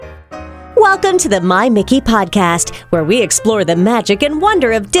Welcome to the My Mickey podcast, where we explore the magic and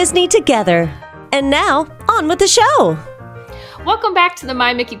wonder of Disney together. And now, on with the show. Welcome back to the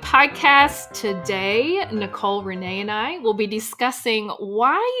My Mickey podcast. Today, Nicole, Renee, and I will be discussing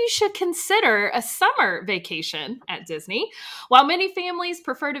why you should consider a summer vacation at Disney. While many families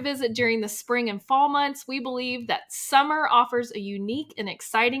prefer to visit during the spring and fall months, we believe that summer offers a unique and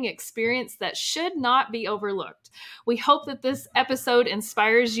exciting experience that should not be overlooked. We hope that this episode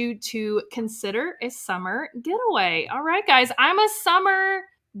inspires you to consider a summer getaway. All right, guys, I'm a summer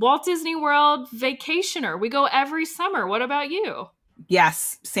Walt Disney World vacationer. We go every summer. What about you?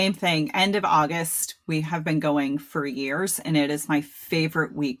 Yes, same thing. End of August. We have been going for years, and it is my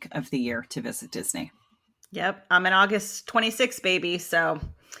favorite week of the year to visit Disney. Yep. I'm an August 26th baby, so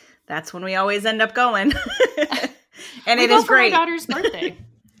that's when we always end up going. And we it go is for great. My daughter's birthday.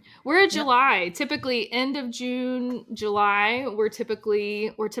 We're in July, typically end of June, July. We're typically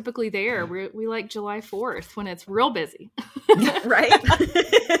there. We like July 4th when it's real busy. Right?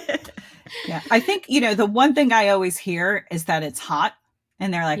 Yeah. I think, the one thing I always hear is that it's hot,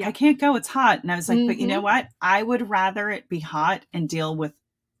 and they're like, I can't go, it's hot. And I was like, but you know what? I would rather it be hot and deal with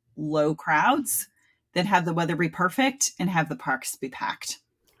low crowds than have the weather be perfect and have the parks be packed.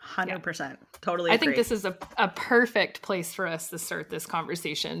 100%. Totally I agree. think this is a perfect place for us to start this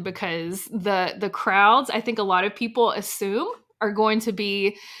conversation because the crowds, I think a lot of people assume are going to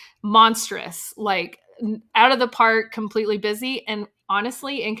be monstrous, like out of the park, completely busy. And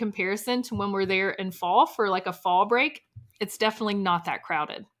honestly, in comparison to when we're there in fall for like a fall break, it's definitely not that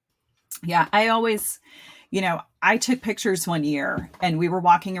crowded. Yeah. I always, I took pictures one year and we were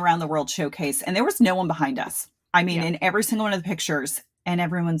walking around the World Showcase and there was no one behind us. I mean, in every single one of the pictures, and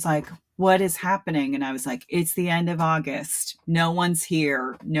everyone's like, what is happening? And I was like, it's the end of August. No one's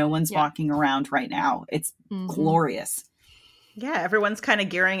here. No one's walking around right now. It's glorious. Yeah, everyone's kind of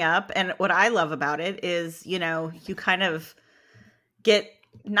gearing up. And what I love about it is, you kind of get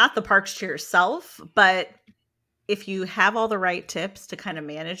not the parks to yourself, but if you have all the right tips to kind of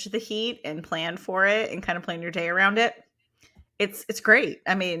manage the heat and plan for it and kind of plan your day around it, it's great.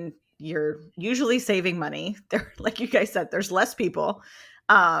 I mean, you're usually saving money. There, like you guys said, there's less people.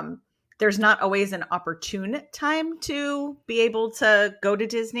 There's not always an opportune time to be able to go to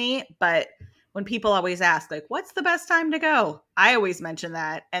Disney, but when people always ask, like, what's the best time to go? I always mention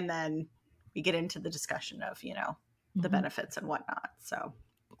that. And then we get into the discussion of, the benefits and whatnot. So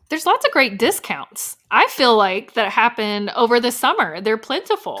there's lots of great discounts. I feel like that happen over the summer. They're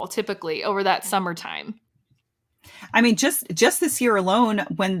plentiful typically over that summertime. I mean, just this year alone,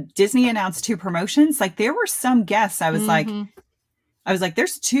 when Disney announced 2 promotions, like there were some guests. I was like,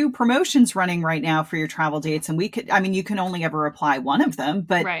 there's 2 promotions running right now for your travel dates. And you can only ever apply one of them,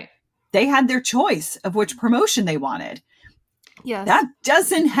 but they had their choice of which promotion they wanted. Yes. That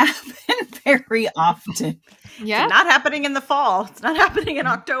doesn't happen very often. Yeah. It's not happening in the fall. It's not happening in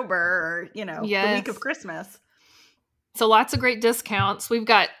October or, the week of Christmas. So lots of great discounts. We've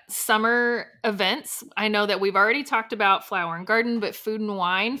got summer events. I know that we've already talked about Flower and Garden, but Food and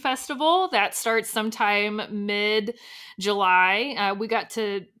Wine Festival, that starts sometime mid-July. We got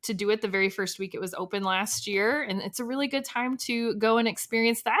to do it the very first week it was open last year, and it's a really good time to go and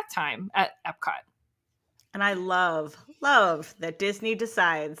experience that time at Epcot. And I love that Disney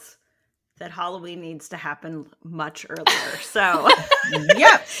decides that Halloween needs to happen much earlier. So,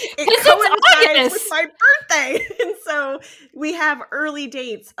 it coincides with my birthday. And so we have early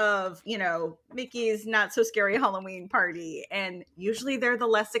dates of, Mickey's Not So Scary Halloween Party. And usually they're the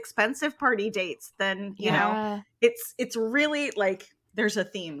less expensive party dates than, it's really like there's a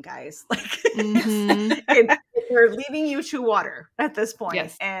theme, guys. Like we're leading you to water at this point.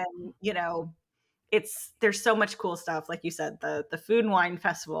 Yes. And, there's so much cool stuff. Like you said, the Food and Wine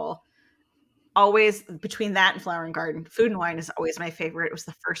Festival. Always between that and Flower and Garden, Food and Wine is always my favorite. It was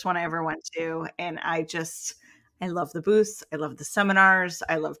the first one I ever went to. And I love the booths. I love the seminars.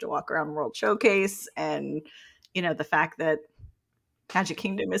 I love to walk around World Showcase. And, the fact that Magic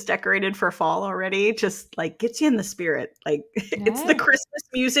Kingdom is decorated for fall already just like gets you in the spirit. Like it's the Christmas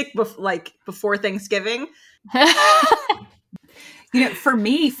music before Thanksgiving.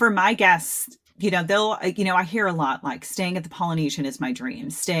 For my guests, I hear a lot like staying at the Polynesian is my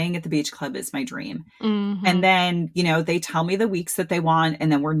dream. Staying at the beach club is my dream. And then, they tell me the weeks that they want.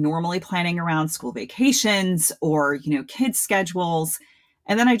 And then we're normally planning around school vacations or, kids' schedules.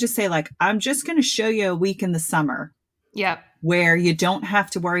 And then I just say like, I'm just going to show you a week in the summer. Yeah. Where you don't have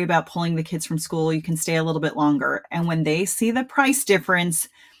to worry about pulling the kids from school. You can stay a little bit longer. And when they see the price difference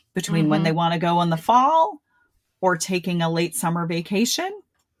between when they want to go in the fall or taking a late summer vacation,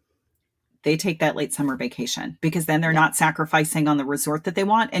 they take that late summer vacation, because then they're Yeah. not sacrificing on the resort that they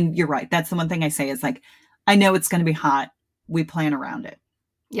want. And you're right. That's the one thing I say is like, I know it's going to be hot. We plan around it.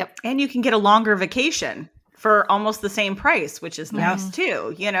 Yep. And you can get a longer vacation for almost the same price, which is nice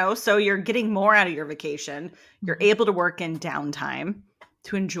too, you know? So you're getting more out of your vacation. You're able to work in downtime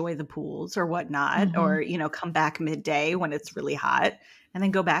to enjoy the pools or whatnot, or, you know, come back midday when it's really hot and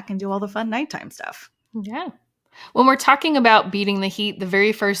then go back and do all the fun nighttime stuff. Yeah. When we're talking about beating the heat, the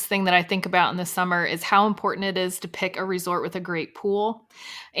very first thing that I think about in the summer is how important it is to pick a resort with a great pool.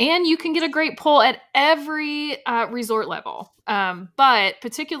 And you can get a great pool at every resort level. But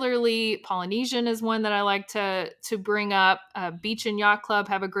particularly Polynesian is one that I like to bring up. Beach and Yacht Club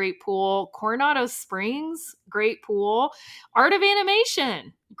have a great pool. Coronado Springs, great pool. Art of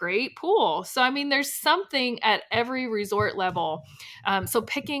Animation, great pool. So, I mean, there's something at every resort level. So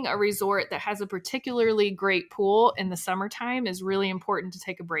picking a resort that has a particularly great pool in the summertime is really important to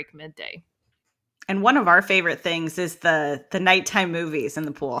take a break midday. And one of our favorite things is the nighttime movies in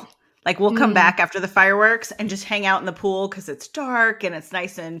the pool. Like we'll come back after the fireworks and just hang out in the pool because it's dark and it's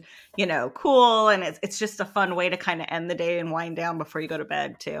nice and, you know, cool. And it's just a fun way to kind of end the day and wind down before you go to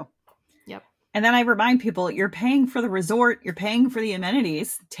bed too. Yep. And then I remind people, you're paying for the resort, you're paying for the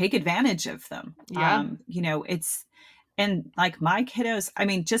amenities, take advantage of them. Yeah. You know, and like my kiddos, I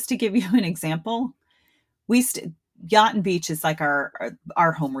mean, just to give you an example, Yacht and Beach is like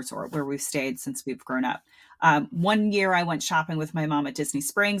our home resort where we've stayed since we've grown up. One year I went shopping with my mom at Disney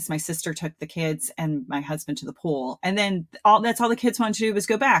Springs. My sister took the kids and my husband to the pool. And then that's all the kids wanted to do was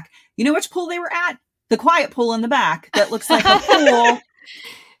go back. You know which pool they were at? The quiet pool in the back that looks like a pool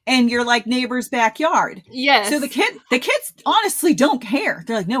and you're like neighbor's backyard. Yes. So the kids honestly don't care.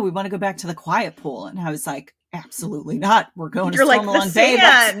 They're like, no, we want to go back to the quiet pool. And I was like, absolutely not. We're going You're to like Stormalong the Bay.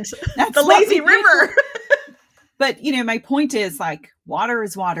 sand, That's the what lazy we do. river. But, you know, my point is like water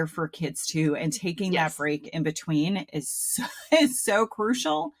is water for kids too. And taking Yes. that break in between is so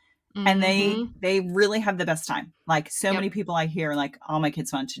crucial. And they really have the best time. Like so many people I hear, like all my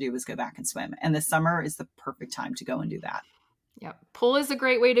kids wanted to do was go back and swim. And the summer is the perfect time to go and do that. Yep. Pool is a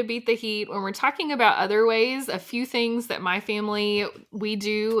great way to beat the heat. When we're talking about other ways, a few things that my family, we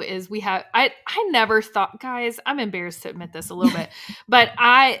do is I never thought, guys, I'm embarrassed to admit this a little bit, but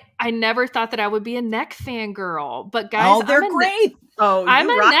I never thought that I would be a neck fan girl. But guys, they're great. I'm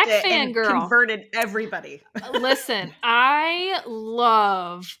a neck fan and girl. Converted everybody. Listen, I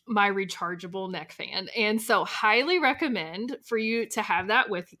love my rechargeable neck fan. And so highly recommend for you to have that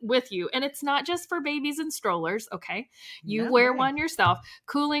with you. And it's not just for babies and strollers. Okay. You wear one yourself.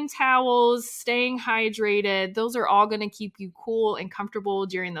 Cooling towels, staying hydrated. Those are all going to keep you cool and comfortable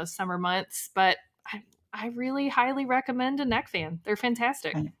during those summer months. But I really highly recommend a neck fan. They're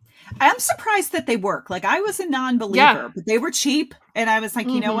fantastic. I'm surprised that they work. Like I was a non-believer, but they were cheap. And I was like,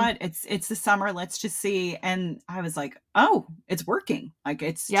 you know what? It's the summer. Let's just see. And I was like, oh, it's working. Like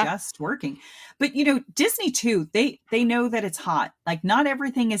it's just working. But you know, Disney too, they know that it's hot. Like not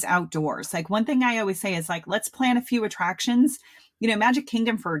everything is outdoors. Like one thing I always say is like, let's plan a few attractions. You know, Magic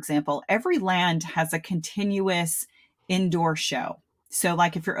Kingdom, for example, every land has a continuous indoor show. So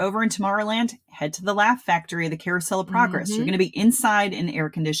like if you're over in Tomorrowland, head to the Laugh Factory, the Carousel of Progress. You're going to be inside in air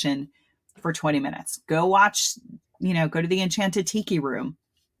condition for 20 minutes. Go watch, you know, go to the Enchanted Tiki Room.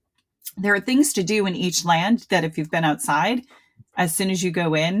 There are things to do in each land that if you've been outside, as soon as you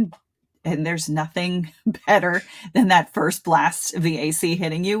go in, and there's nothing better than that first blast of the AC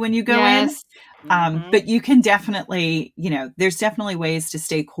hitting you when you go in. But you can definitely, you know, there's definitely ways to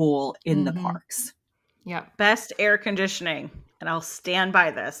stay cool in the parks. Yeah. Best air conditioning, and I'll stand by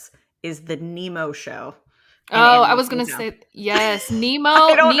this, is the Nemo show. Oh, I was going to say, yes, Nemo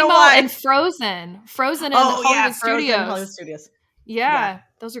and Frozen. Frozen in Hollywood Studios. Yeah,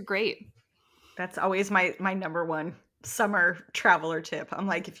 those are great. That's always my number one summer traveler tip. I'm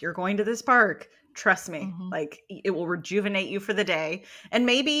like, if you're going to this park, trust me, like it will rejuvenate you for the day. And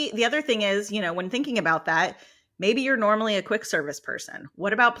maybe the other thing is, you know, when thinking about that, maybe you're normally a quick service person.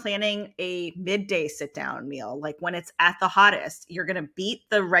 What about planning a midday sit down meal? Like when it's at the hottest, you're going to beat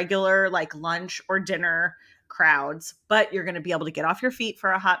the regular like lunch or dinner crowds, but you're going to be able to get off your feet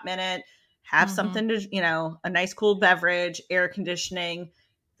for a hot minute, have something to, you know, a nice cool beverage, air conditioning.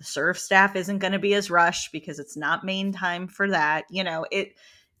 The serve staff isn't going to be as rushed because it's not main time for that. You know, it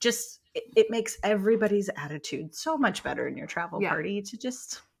makes everybody's attitude so much better in your travel party to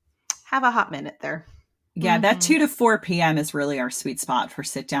just have a hot minute there. Yeah, that 2 to 4 p.m. is really our sweet spot for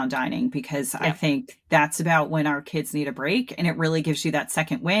sit down dining because I think that's about when our kids need a break and it really gives you that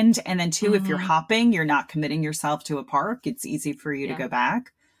second wind. And then too, if you're hopping, you're not committing yourself to a park. It's easy for you to go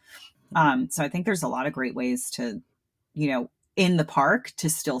back. So I think there's a lot of great ways to, you know, in the park to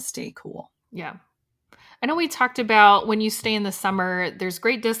still stay cool. Yeah. I know we talked about when you stay in the summer, there's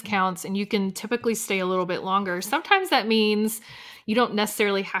great discounts and you can typically stay a little bit longer. Sometimes that means you don't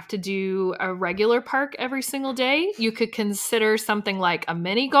necessarily have to do a regular park every single day. You could consider something like a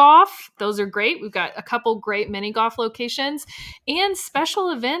mini golf. Those are great. We've got a couple great mini golf locations and special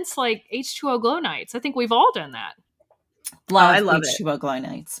events like H2O Glow Nights. I think we've all done that. Love I love H2O Glow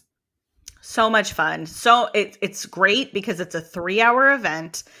Nights. So much fun. So it's great because it's a 3-hour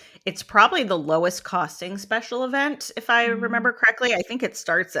event. It's probably the lowest costing special event, if I remember correctly. I think it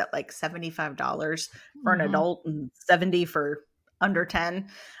starts at like $75 for an adult and $70 for under 10.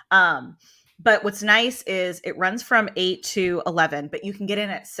 But what's nice is it runs from 8 to 11, but you can get in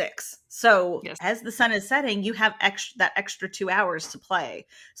at 6. So as the sun is setting, you have that extra 2 hours to play.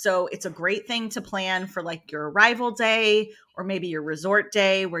 So it's a great thing to plan for like your arrival day or maybe your resort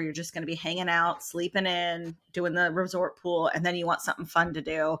day where you're just going to be hanging out, sleeping in, doing the resort pool, and then you want something fun to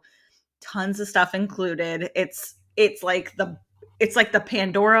do. Tons of stuff included. It's like the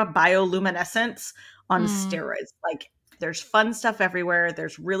Pandora bioluminescence on steroids. Like there's fun stuff everywhere.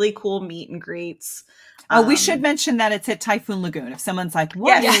 There's really cool meet and greets. We should mention that it's at Typhoon Lagoon. If someone's like,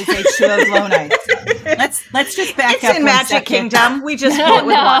 "What is H2O Glow Nights?" Let's just back up. It's in Magic Kingdom. We just fill it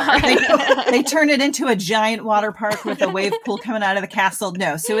with water. They turn it into a giant water park with a wave pool coming out of the castle.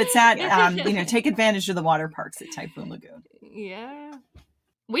 No, so it's at take advantage of the water parks at Typhoon Lagoon. Yeah.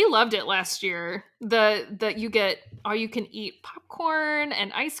 We loved it last year. The you get all you can eat popcorn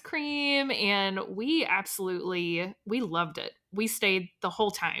and ice cream, and we loved it. We stayed the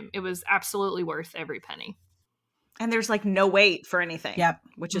whole time. It was absolutely worth every penny. And there's like no wait for anything. Yep,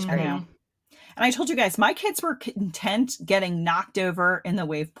 which is great. And I told you guys, my kids were content getting knocked over in the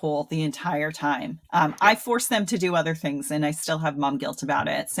wave pool the entire time. I forced them to do other things, and I still have mom guilt about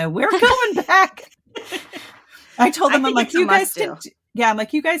it. So we're going back. I told them, I'm like, you guys can. I'm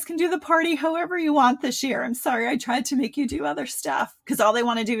like, you guys can do the party however you want this year. I'm sorry I tried to make you do other stuff because all they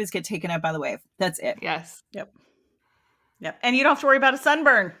want to do is get taken up by the wave. That's it. Yes. Yep. And you don't have to worry about a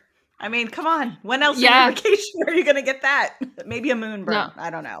sunburn. I mean, come on. When else on your vacation are you going to get that? Maybe a moonburn. No. I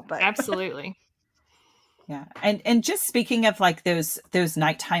don't know. But absolutely. Yeah. And just speaking of like those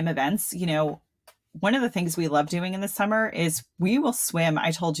nighttime events, one of the things we love doing in the summer is we will swim.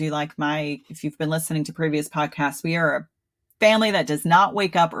 I told you, like if you've been listening to previous podcasts, we are a family that does not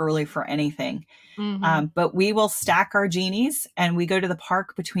wake up early for anything. But we will stack our genies and we go to the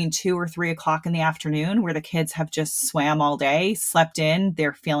park between 2 or 3 o'clock in the afternoon where the kids have just swam all day, slept in,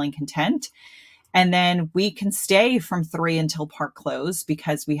 they're feeling content. And then we can stay from 3 until park close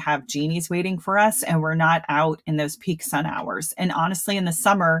because we have genies waiting for us and we're not out in those peak sun hours. And honestly, in the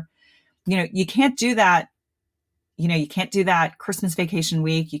summer, you can't do that. You can't do that Christmas vacation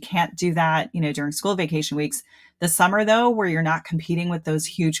week. You can't do that, during school vacation weeks. The summer, though, where you're not competing with those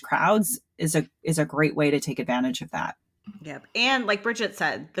huge crowds is a great way to take advantage of that. Yep. And like Bridget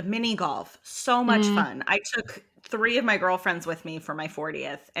said, the mini golf, so much fun. I took 3 of my girlfriends with me for my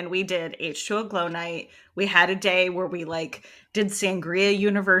 40th and we did H2O Glow Night. We had a day where we did Sangria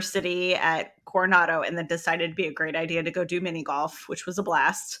University at Coronado and then decided it'd be a great idea to go do mini golf, which was a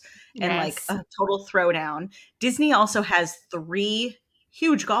blast and a total throwdown. Disney also has 3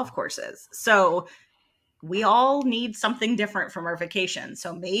 huge golf courses. So we all need something different from our vacation.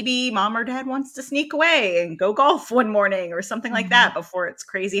 So maybe mom or dad wants to sneak away and go golf one morning or something like that before it's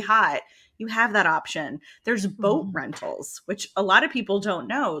crazy hot. You have that option. There's boat rentals, which a lot of people don't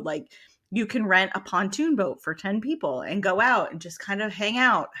know. Like you can rent a pontoon boat for 10 people and go out and just kind of hang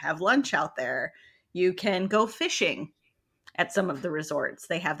out, have lunch out there. You can go fishing at some of the resorts.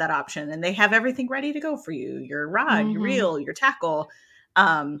 They have that option and they have everything ready to go for you. Your rod, your reel, your tackle.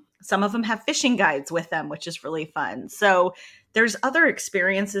 Some of them have fishing guides with them, which is really fun. So there's other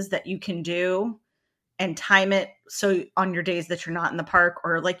experiences that you can do and time it so on your days that you're not in the park.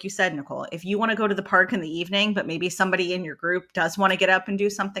 Or like you said, Nicole, if you want to go to the park in the evening, but maybe somebody in your group does want to get up and do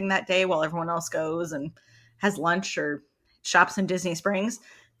something that day while everyone else goes and has lunch or shops in Disney Springs,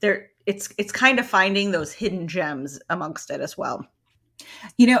 it's kind of finding those hidden gems amongst it as well.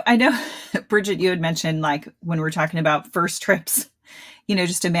 I know, Bridget, you had mentioned like when we're talking about first trips,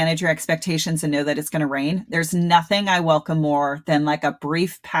 just to manage your expectations and know that it's going to rain. There's nothing I welcome more than like a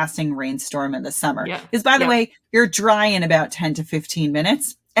brief passing rainstorm in the summer. Because by the way, you're dry in about 10 to 15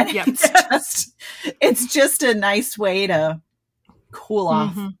 minutes. And it's just a nice way to cool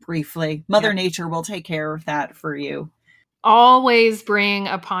off briefly. Mother Nature will take care of that for you. Always bring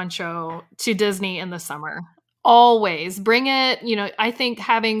a poncho to Disney in the summer. Always bring it. I think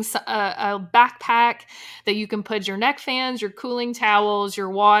having a backpack that you can put your neck fans, your cooling towels, your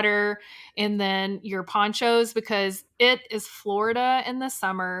water, and then your ponchos, because it is Florida in the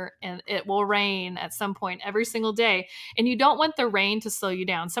summer and it will rain at some point every single day. And you don't want the rain to slow you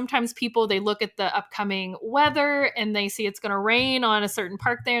down. Sometimes people, they look at the upcoming weather and they see it's going to rain on a certain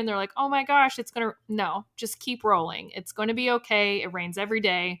park there and they're like, oh my gosh, no, just keep rolling. It's going to be okay. It rains every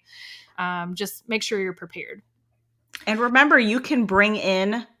day. Just make sure you're prepared. And remember, you can bring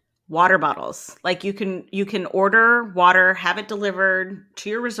in water bottles. Like you can order water, have it delivered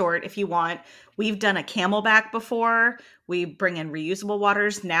to your resort if you want. We've done a Camelback before. We bring in reusable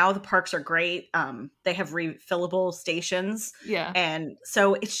waters. Now the parks are great. They have refillable stations. Yeah. And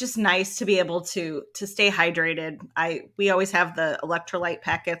so it's just nice to be able to stay hydrated. We always have the electrolyte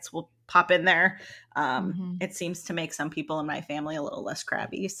packets. We'll pop in there. It seems to make some people in my family a little less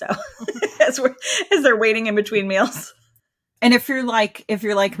crabby. So as they're waiting in between meals. And if you're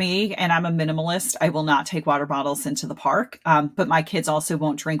like me and I'm a minimalist, I will not take water bottles into the park. But my kids also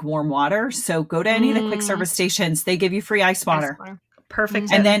won't drink warm water. So go to any of the quick service stations. They give you free ice water.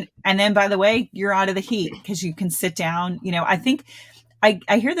 Perfect. And then by the way, you're out of the heat because you can sit down. I think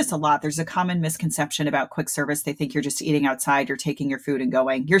I hear this a lot. There's a common misconception about quick service. They think you're just eating outside. You're taking your food and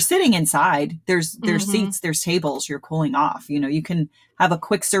going. You're sitting inside. There's seats, there's tables. You're cooling off. You can have a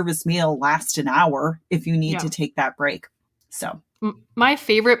quick service meal last an hour if you need to take that break. So my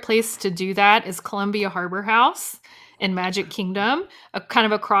favorite place to do that is Columbia Harbor House in Magic Kingdom, kind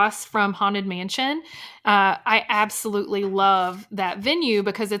of across from Haunted Mansion. I absolutely love that venue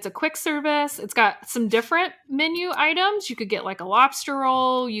because it's a quick service. It's got some different menu items. You could get like a lobster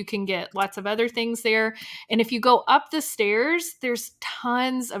roll. You can get lots of other things there. And if you go up the stairs, there's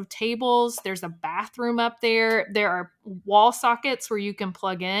tons of tables. There's a bathroom up there. There are wall sockets where you can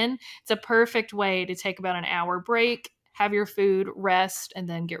plug in. It's a perfect way to take about an hour break, have your food, rest, and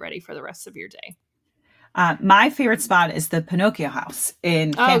then get ready for the rest of your day. My favorite spot is the Pinocchio house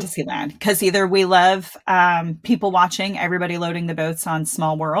in Fantasyland because either we love people watching, everybody loading the boats on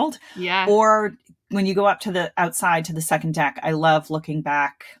Small World, or when you go up to the outside to the second deck, I love looking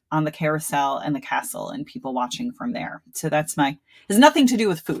back on the carousel and the castle and people watching from there. So has nothing to do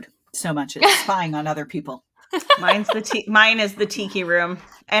with food so much as spying on other people. Mine is the tiki room,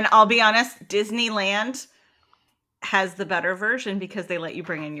 and I'll be honest, Disneyland has the better version because they let you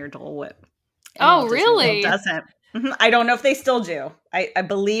bring in your Dole Whip. Oh, really? Doesn't. I don't know if they still do. I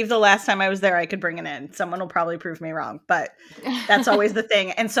believe the last time I was there, I could bring it in. Someone will probably prove me wrong, but that's always the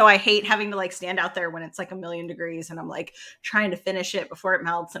thing. And so I hate having to like stand out there when it's like 1,000,000 degrees and I'm like trying to finish it before it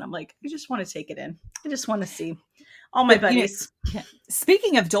melts. And I'm like, I just want to take it in. I just want to see all my buddies.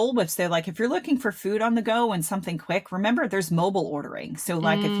 Speaking of Dole Whips, they're like, if you're looking for food on the go and something quick, remember there's mobile ordering. So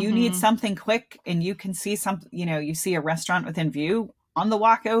like if you need something quick and you can see you see a restaurant within view, on the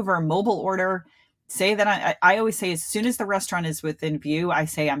walk over, mobile order, say that I always say as soon as the restaurant is within view, I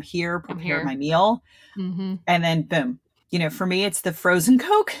say I'm here, prepare my meal. And then boom, for me, it's the frozen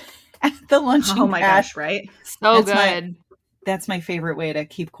Coke at the lunching Oh my gosh, right? So good. That's my favorite way to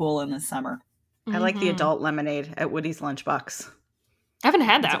keep cool in the summer. I like the adult lemonade at Woody's Lunchbox. I haven't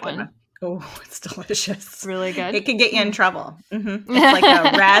had that one. Oh, it's delicious. It's really good. It can get you in trouble. It's like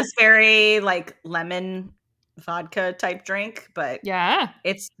a raspberry, like lemon vodka type drink, but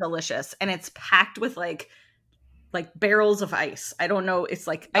it's delicious. And it's packed with like barrels of ice. I don't know. It's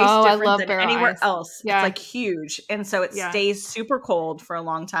like ice different than anywhere else. Yeah. It's like huge. And so it stays super cold for a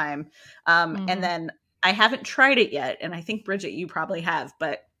long time. And then I haven't tried it yet. And I think, Bridget, you probably have,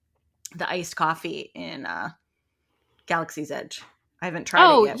 but the iced coffee in Galaxy's Edge. I haven't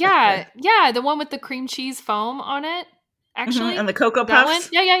tried it yet. Yeah. The one with the cream cheese foam on it, actually. And the Cocoa Puffs.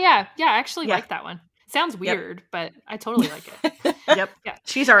 Yeah. I actually like that one. Sounds weird, but I totally like it. Yeah.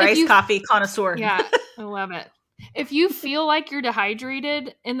 She's our iced coffee connoisseur. Yeah, I love it. If you feel like you're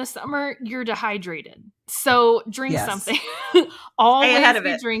dehydrated in the summer, you're dehydrated. So drink something. Always stay ahead of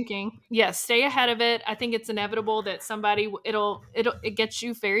be it. Drinking. Yes, stay ahead of it. I think it's inevitable that it gets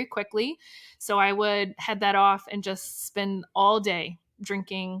you very quickly. So I would head that off and just spend all day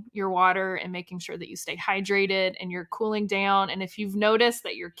drinking your water and making sure that you stay hydrated and you're cooling down. And if you've noticed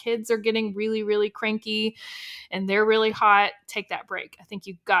that your kids are getting really, really cranky and they're really hot, take that break. I think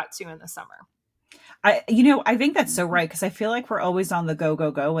you've got to in the summer. I think that's so right. Cause I feel like we're always on the go.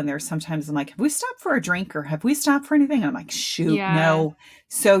 And there's sometimes I'm like, have we stopped for a drink or have we stopped for anything? And I'm like, shoot, no.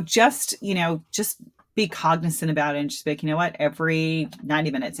 So just be cognizant about it and just be like, you know what, every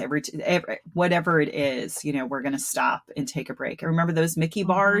 90 minutes, every whatever it is, we're going to stop and take a break. I remember those Mickey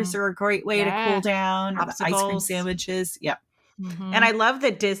bars are a great way to cool down. The ice cream sandwiches. Yep. And I love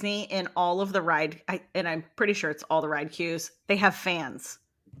that Disney in all of the ride, and I'm pretty sure it's all the ride queues, they have fans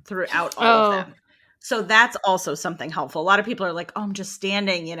throughout all of them. So that's also something helpful. A lot of people are like, oh, I'm just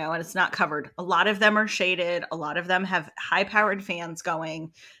standing, and it's not covered. A lot of them are shaded. A lot of them have high-powered fans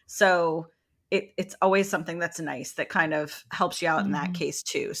going. So it's always something that's nice that kind of helps you out in that case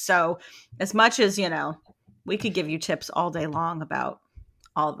too. So as much as, we could give you tips all day long about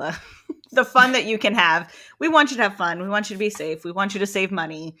all the fun that you can have. We want you to have fun. We want you to be safe. We want you to save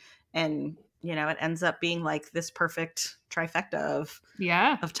money. And, it ends up being like this perfect trifecta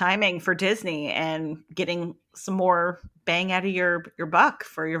of timing for Disney and getting some more bang out of your buck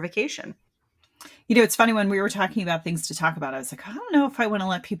for your vacation. It's funny when we were talking about things to talk about, I was like, I don't know if I want to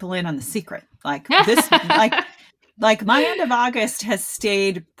let people in on the secret. Like this, like my end of August has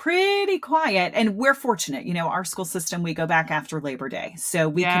stayed pretty quiet, and we're fortunate, our school system, we go back after Labor Day. So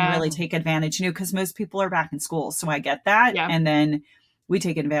we can really take advantage, because most people are back in school. So I get that. Yeah. And then we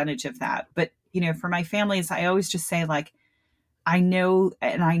take advantage of that. But, for my families, I always just say, like, I know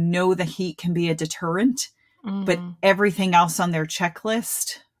the heat can be a deterrent, but everything else on their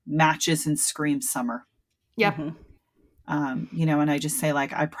checklist matches and screams summer. Yep. And I just say,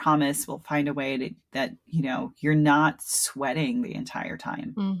 like, I promise we'll find a way that you're not sweating the entire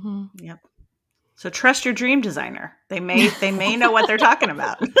time. Yep. So trust your dream designer. They may know what they're talking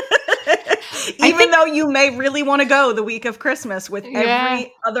about. Even though you may really want to go the week of Christmas with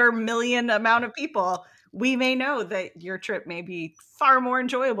every other million amount of people, we may know that your trip may be far more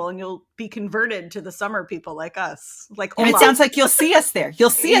enjoyable and you'll be converted to the summer people like us. And it sounds like you'll see us there. You'll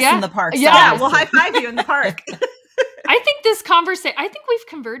see us in the park. Yeah, we'll high five you in the park. I think this conversation, I think we've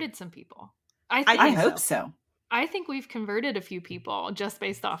converted some people. I hope so. I think we've converted a few people just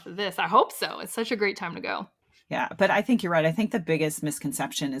based off of this. I hope so. It's such a great time to go. Yeah, but I think you're right. I think the biggest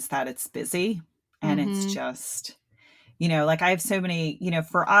misconception is that it's busy, and it's just, like I have so many,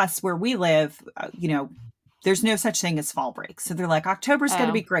 for us where we live, there's no such thing as fall break. So they're like, October's going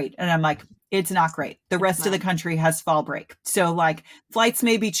to be great. And I'm like, it's not great. The rest of the country has fall break. So like flights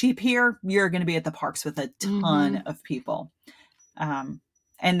may be cheap here. You're going to be at the parks with a ton of people.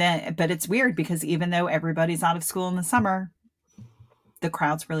 But it's weird because even though everybody's out of school in the summer, the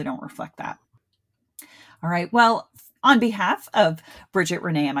crowds really don't reflect that. All right. Well, on behalf of Bridget,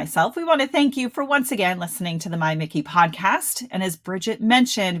 Renee, and myself, we want to thank you for once again listening to the My Mickey podcast. And as Bridget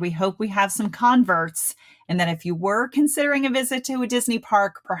mentioned, we hope we have some converts, and that if you were considering a visit to a Disney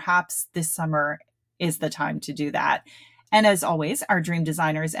park, perhaps this summer is the time to do that. And as always, our dream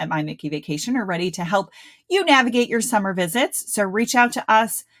designers at My Mickey Vacation are ready to help you navigate your summer visits. So reach out to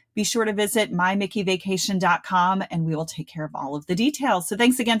us. Be sure to visit mymickeyvacation.com and we will take care of all of the details. So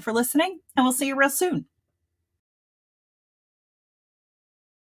thanks again for listening, and we'll see you real soon.